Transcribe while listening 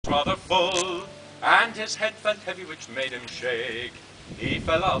rather full, and his head felt heavy, which made him shake. He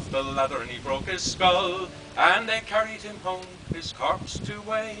fell off the ladder and he broke his skull, and they carried him home, his corpse to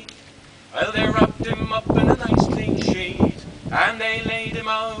wake. Well, they wrapped him up in a nice clean sheet, and they laid him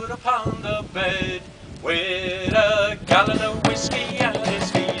out upon the bed, with a gallon of whiskey at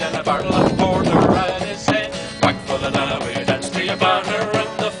his feet, and a barrel of porter at his head. Whack full of now we dance to your banner,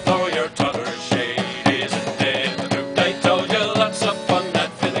 and the floor your totter shade isn't dead. The truth I told you, lots of fun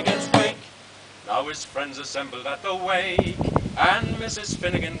at Finnegan's wake. Now his friends assembled at the wake, and Mrs.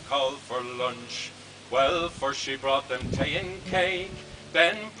 Finnegan called for lunch. Well, first she brought them tea and cake,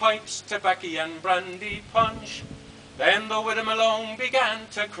 then pipes, tobacco and brandy punch. Then the widow Malone began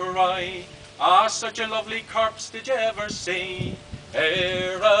to cry, ah, such a lovely corpse did you ever see?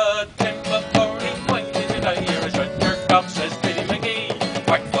 Ere a timber pony, why did you die? Here is what your cop, says Biddy McGee.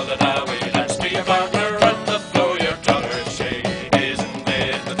 Whack full of now we dance to your partner, and the floor your totter shade isn't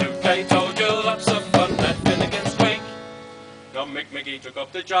it? The truth I told you, lots of fun at Finnegan's wake. Now Mick McGee took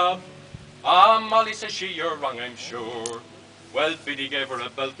up the job. Ah, Molly, says she, you're wrong, I'm sure. Well, Biddy gave her a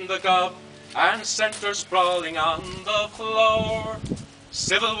belt in the gob, and sent her sprawling on the floor.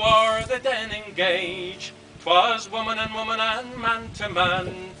 Civil war they then engage, 'twas woman and man to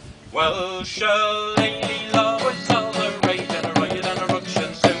man. Well, shillelagh law was all the rage, and a riot and a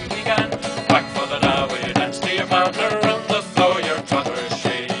ruction soon began. Whack for the now we dance to your partner, on the floor your trotter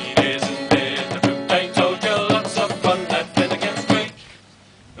shade isn't it? The truth I told you, lots of fun at Finnegan's wake.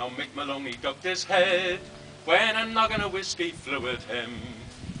 Now Mick Maloney ducked his head when a noggin of whiskey flew at him.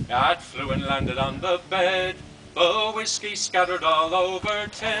 It flew and landed on the bed, the whiskey scattered all over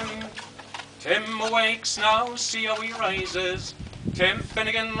Tim. Tim awakes now, see how he rises, Tim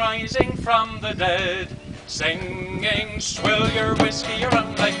Finnegan rising from the dead, singing, swill your whiskey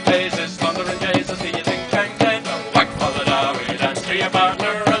around like blazes, thunder and Jesus, do you think I'm dead? Whack for the now we dance to your partner,